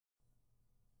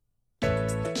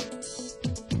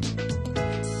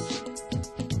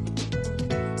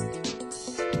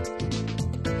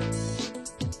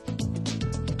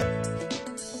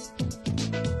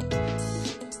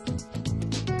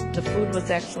Food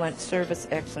was excellent, service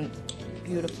excellent,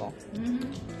 beautiful,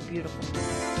 beautiful.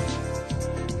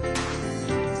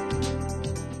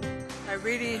 I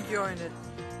really enjoyed it.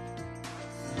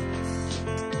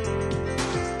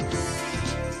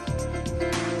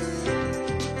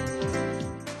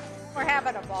 We're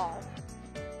having a ball.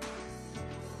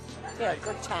 Yeah,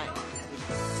 good time.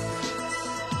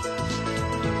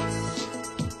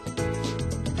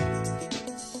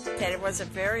 It was a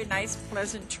very nice,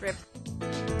 pleasant trip.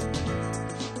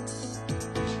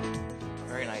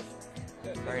 Very nice.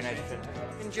 Very nice trip.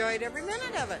 Enjoyed every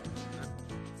minute of it.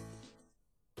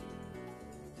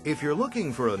 If you're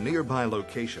looking for a nearby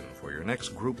location for your next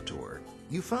group tour,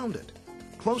 you found it.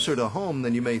 Closer to home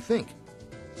than you may think.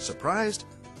 Surprised?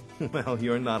 Well,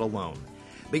 you're not alone.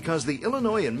 Because the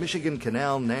Illinois and Michigan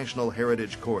Canal National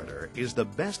Heritage Corridor is the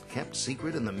best kept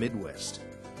secret in the Midwest.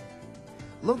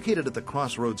 Located at the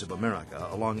crossroads of America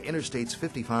along Interstates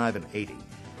 55 and 80,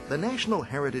 the National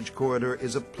Heritage Corridor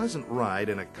is a pleasant ride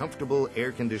in a comfortable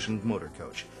air-conditioned motor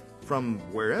coach from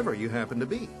wherever you happen to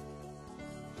be.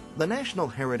 The National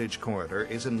Heritage Corridor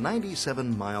is a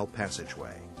 97-mile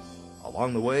passageway.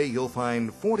 Along the way, you'll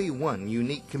find 41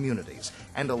 unique communities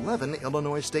and 11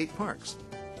 Illinois state parks.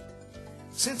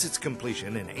 Since its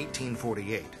completion in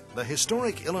 1848, the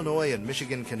historic Illinois and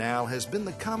Michigan Canal has been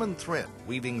the common thread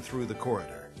weaving through the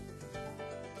corridor.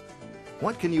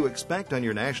 What can you expect on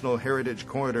your National Heritage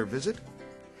Corridor visit?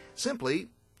 Simply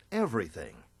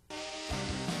everything.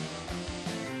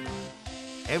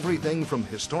 Everything from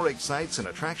historic sites and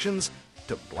attractions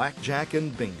to blackjack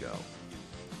and bingo.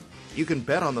 You can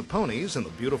bet on the ponies in the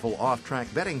beautiful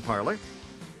off-track betting parlor,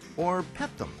 or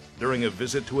pet them during a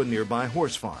visit to a nearby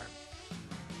horse farm.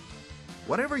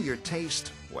 Whatever your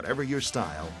taste, whatever your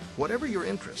style, whatever your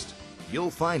interest, you'll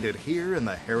find it here in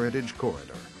the Heritage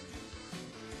Corridor.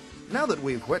 Now that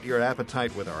we've whet your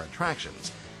appetite with our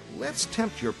attractions, let's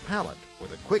tempt your palate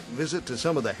with a quick visit to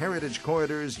some of the Heritage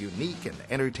Corridor's unique and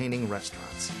entertaining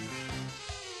restaurants.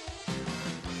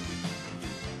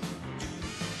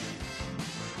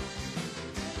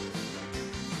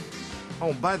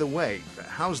 Oh, by the way,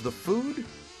 how's the food?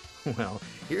 Well,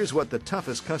 here's what the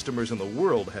toughest customers in the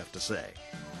world have to say.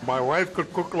 My wife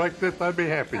could cook like this, I'd be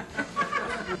happy.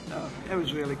 No, that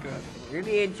was really good.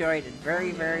 Really enjoyed it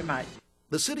very, very much.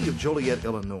 The city of Joliet,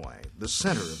 Illinois, the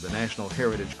center of the National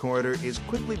Heritage Corridor, is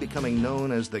quickly becoming known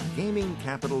as the gaming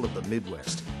capital of the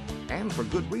Midwest, and for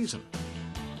good reason.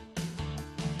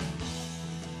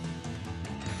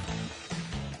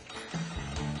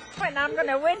 And I'm going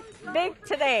to win big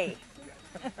today.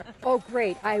 Oh,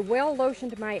 great. I well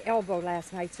lotioned my elbow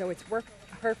last night, so it's worked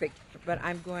perfect. But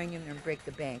I'm going in and break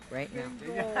the bank right now.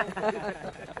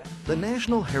 The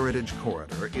National Heritage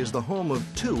Corridor is the home of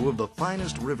two of the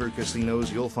finest river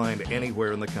casinos you'll find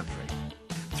anywhere in the country.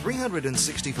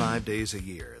 365 days a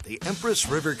year, the Empress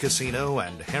River Casino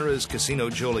and Harrah's Casino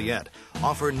Joliet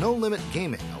offer no-limit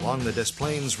gaming along the Des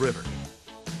Plaines River.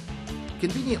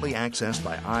 Conveniently accessed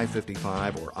by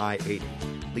I-55 or I-80,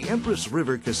 the Empress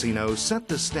River Casino set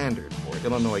the standard for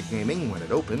Illinois gaming when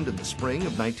it opened in the spring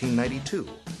of 1992.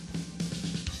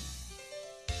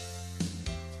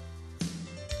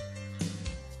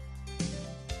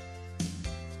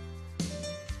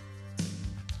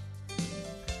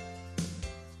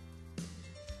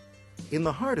 In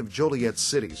the heart of Joliet's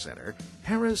city center,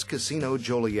 Harrah's Casino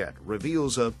Joliet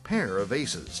reveals a pair of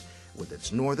aces with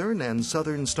its Northern and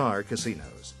Southern Star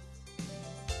casinos.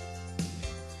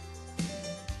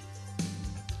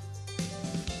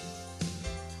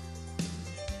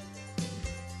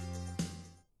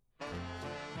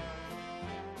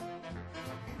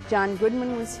 John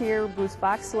Goodman was here, Bruce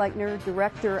Boxleitner,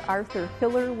 director Arthur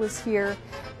Hiller was here,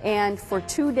 and for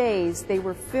 2 days they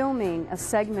were filming a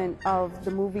segment of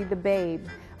the movie The Babe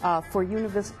for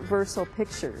Universal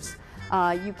Pictures.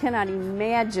 You cannot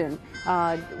imagine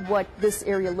what this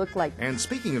area looked like. And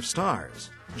speaking of stars,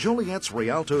 Joliet's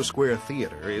Rialto Square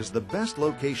Theater is the best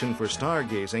location for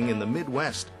stargazing in the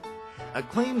Midwest.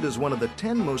 Acclaimed as one of the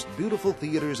 10 most beautiful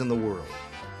theaters in the world.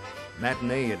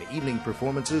 Matinee and evening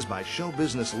performances by show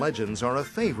business legends are a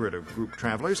favorite of group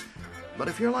travelers, but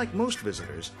if you're like most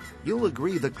visitors, you'll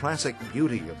agree the classic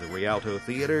beauty of the Rialto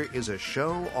Theater is a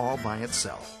show all by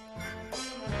itself.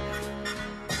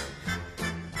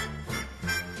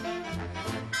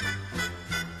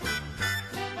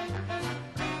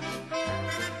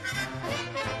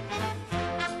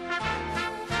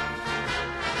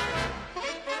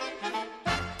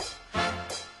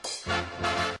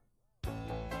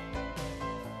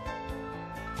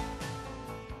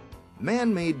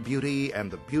 Man-made beauty and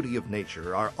the beauty of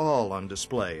nature are all on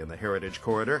display in the Heritage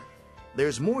Corridor.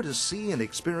 There's more to see and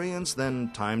experience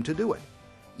than time to do it.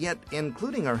 Yet,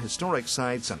 including our historic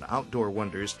sites and outdoor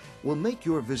wonders will make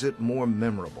your visit more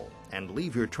memorable and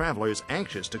leave your travelers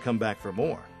anxious to come back for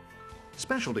more.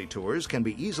 Specialty tours can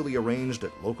be easily arranged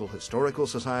at local historical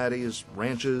societies,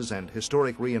 ranches, and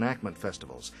historic reenactment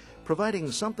festivals,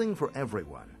 providing something for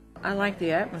everyone. I like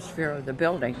the atmosphere of the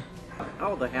building.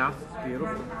 Oh, the house is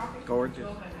beautiful,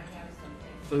 gorgeous.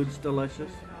 Food's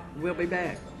delicious. We'll be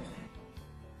back.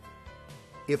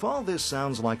 If all this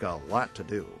sounds like a lot to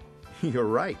do, you're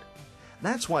right.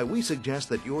 That's why we suggest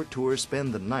that your tour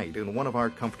spend the night in one of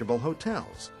our comfortable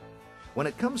hotels. When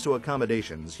it comes to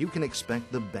accommodations, you can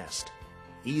expect the best.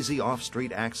 Easy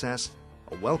off-street access,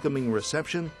 a welcoming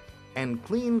reception, and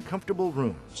clean, comfortable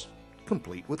rooms,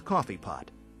 complete with coffee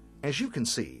pot. As you can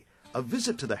see, a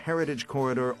visit to the Heritage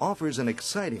Corridor offers an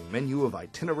exciting menu of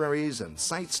itineraries and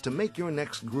sites to make your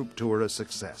next group tour a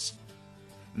success.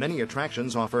 Many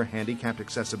attractions offer handicapped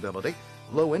accessibility,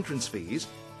 low entrance fees,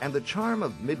 and the charm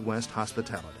of Midwest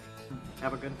hospitality.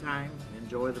 Have a good time.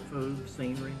 Enjoy the food,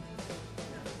 scenery.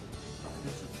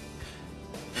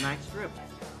 It's a nice trip.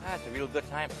 It's a real good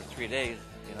time for 3 days,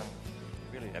 you know.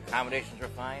 Really, accommodations are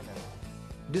fine.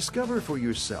 And Discover for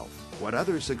yourself what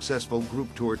other successful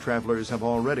group tour travelers have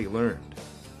already learned.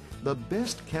 The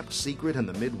best-kept secret in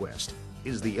the Midwest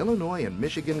is the Illinois and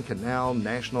Michigan Canal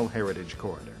National Heritage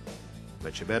Corridor.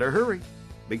 But you better hurry,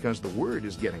 because the word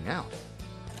is getting out.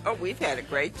 Oh, we've had a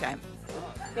great time.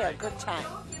 We had a good time.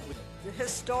 The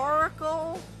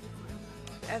historical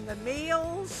and the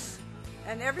meals,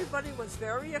 and everybody was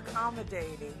very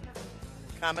accommodating.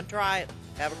 Come and try it.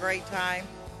 Have a great time.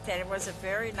 And it was a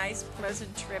very nice,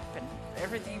 pleasant trip, and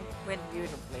everything went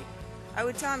beautifully. I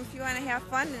would tell them if you want to have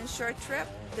fun in a short trip,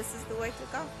 this is the way to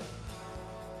go.